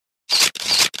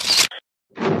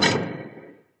Hello,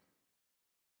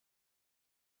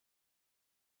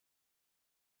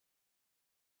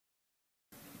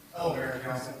 Mayor and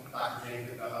Council. Dr. James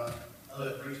McDonough. I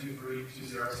live at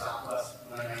 32320 Southwest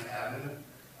 99th Avenue.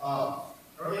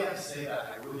 Earlier I have to say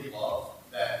that I really love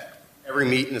that every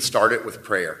meeting is started with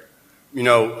prayer. You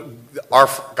know, our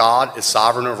God is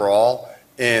sovereign over all,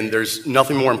 and there's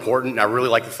nothing more important. And I really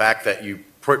like the fact that you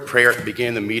put prayer at the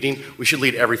beginning of the meeting. We should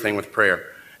lead everything with prayer.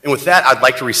 And with that, I'd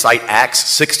like to recite Acts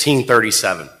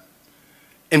 16:37.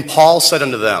 And Paul said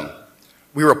unto them,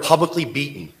 we were publicly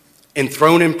beaten and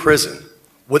thrown in prison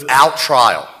without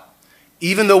trial,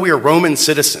 even though we are Roman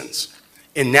citizens.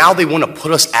 And now they want to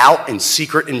put us out in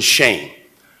secret and shame.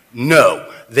 No,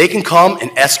 they can come and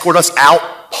escort us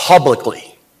out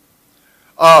publicly.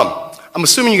 I'm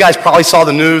assuming you guys probably saw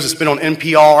the news. It's been on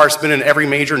NPR. It's been in every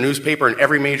major newspaper in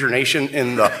every major nation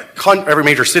in the every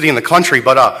major city in the country.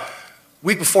 But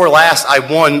week before last, I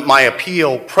won my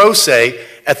appeal pro se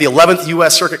at the 11th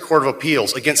U.S. Circuit Court of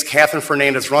Appeals against Catherine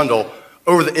Fernandez-Rundle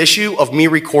over the issue of me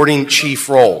recording Chief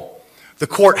Roll. The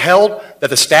court held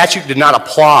that the statute did not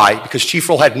apply because Chief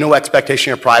Roll had no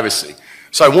expectation of privacy.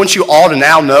 So I want you all to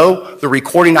now know the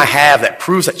recording I have that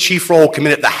proves that Chief Roll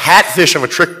committed the hatfish of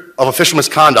official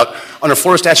misconduct under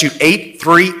Florida Statute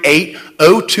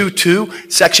 838022,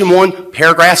 Section 1,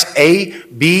 paragraphs A,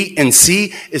 B, and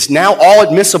C is now all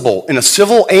admissible in a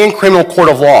civil and criminal court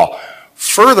of law.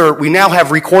 Further, we now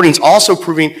have recordings also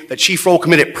proving that Chief Roll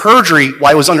committed perjury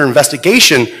while he was under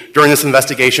investigation during this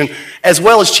investigation, as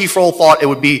well as Chief Roll thought it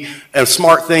would be a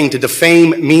smart thing to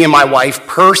defame me and my wife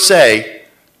per se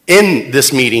in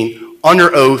this meeting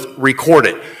under oath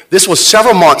recorded. This was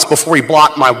several months before he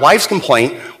blocked my wife's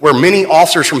complaint, where many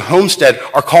officers from Homestead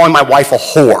are calling my wife a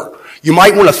whore. You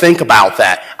might want to think about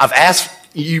that. I've asked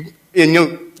you, and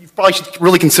you probably should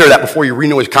really consider that before you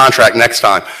renew his contract next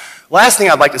time. Last thing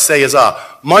I'd like to say is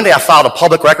Monday I filed a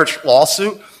public records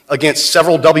lawsuit against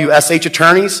several WSH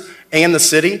attorneys and the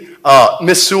city.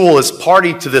 Ms. Sewell is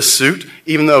party to this suit,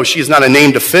 even though she is not a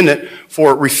named defendant,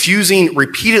 for refusing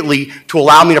repeatedly to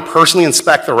allow me to personally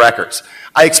inspect the records.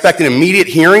 I expect an immediate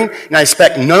hearing, and I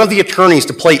expect none of the attorneys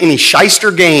to play any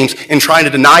shyster games in trying to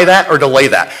deny that or delay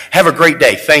that. Have a great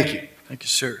day. Thank you. Thank you,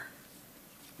 sir.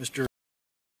 Mr.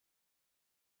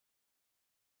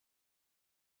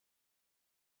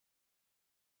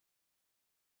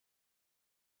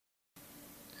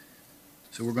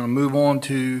 So we're going to move on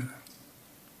to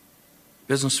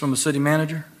business from the city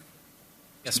manager.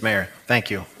 Yes, Mayor.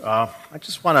 Thank you. I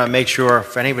just want to make sure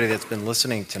for anybody that's been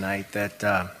listening tonight that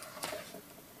I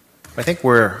think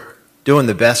we're doing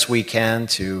the best we can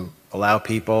to allow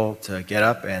people to get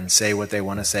up and say what they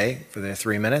want to say for their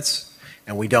 3 minutes,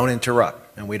 and we don't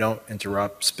interrupt. And we don't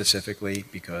interrupt specifically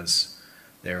because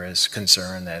there is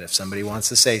concern that if somebody wants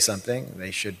to say something,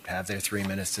 they should have their 3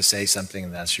 minutes to say something,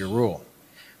 and that's your rule.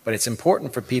 But it's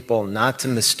important for people not to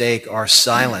mistake our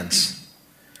silence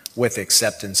with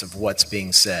acceptance of what's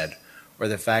being said, or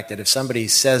the fact that if somebody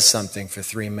says something for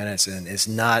 3 minutes and is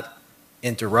not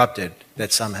interrupted,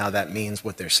 that somehow that means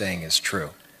what they're saying is true.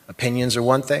 Opinions are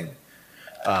one thing.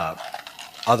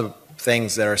 Other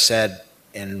things that are said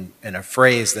in a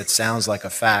phrase that sounds like a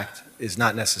fact is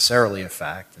not necessarily a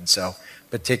fact. And so,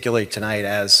 particularly tonight,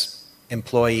 as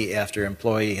employee after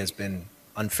employee has been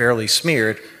unfairly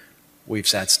smeared, we've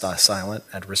sat silent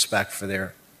and respect for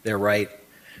their right,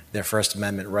 their First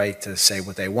Amendment right to say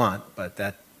what they want, but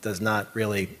that does not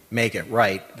really make it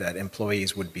right that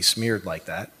employees would be smeared like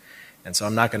that. And so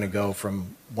I'm not going to go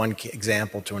from one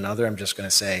example to another. I'm just going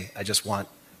to say, I just want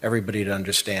everybody to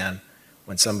understand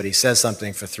when somebody says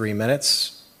something for 3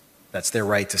 minutes, that's their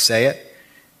right to say it,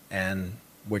 and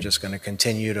we're just going to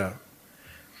continue to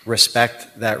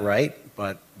respect that right,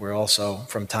 but we're also,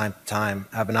 from time to time,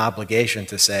 have an obligation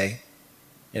to say,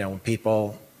 you know, when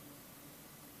people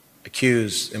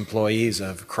accuse employees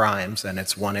of crimes, and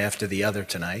it's one after the other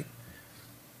tonight,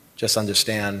 just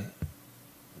understand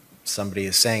somebody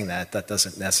is saying that, that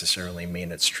doesn't necessarily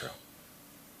mean it's true.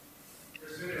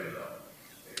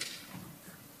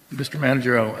 Mr.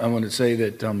 Manager, I want to say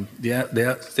that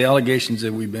the allegations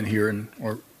that we've been hearing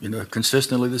are, you know,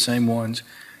 consistently the same ones,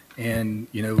 and,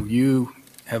 you know, you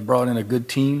have brought in a good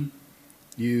team.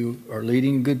 You are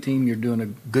leading a good team. You're doing a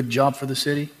good job for the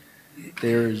city.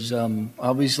 There's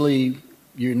obviously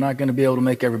you're not going to be able to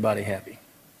make everybody happy,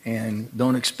 and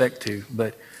don't expect to,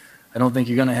 but I don't think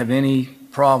you're going to have any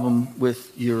problem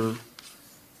with your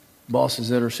bosses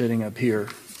that are sitting up here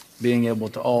being able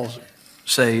to all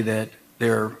say that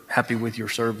they're happy with your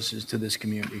services to this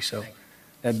community. So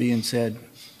that being said,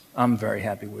 I'm very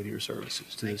happy with your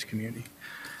services to this community.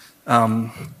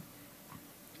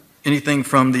 Anything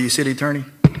from the city attorney?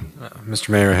 Mr.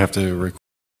 Mayor, I have to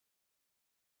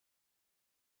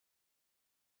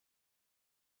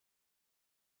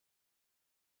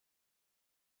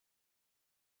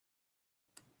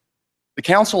The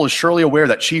council is surely aware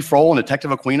that Chief Roll and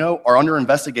Detective Aquino are under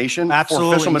investigation for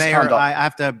official Absolutely, Mayor, misconduct. I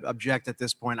have to object at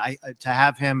this point. To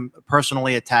have him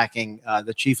personally attacking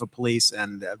the chief of police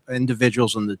and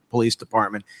individuals in the police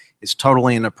department is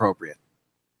totally inappropriate.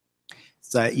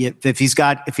 So if he's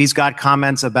got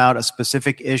comments about a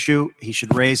specific issue, he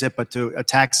should raise it, but to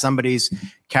attack somebody's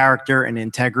character and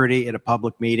integrity at a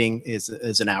public meeting is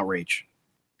an outrage.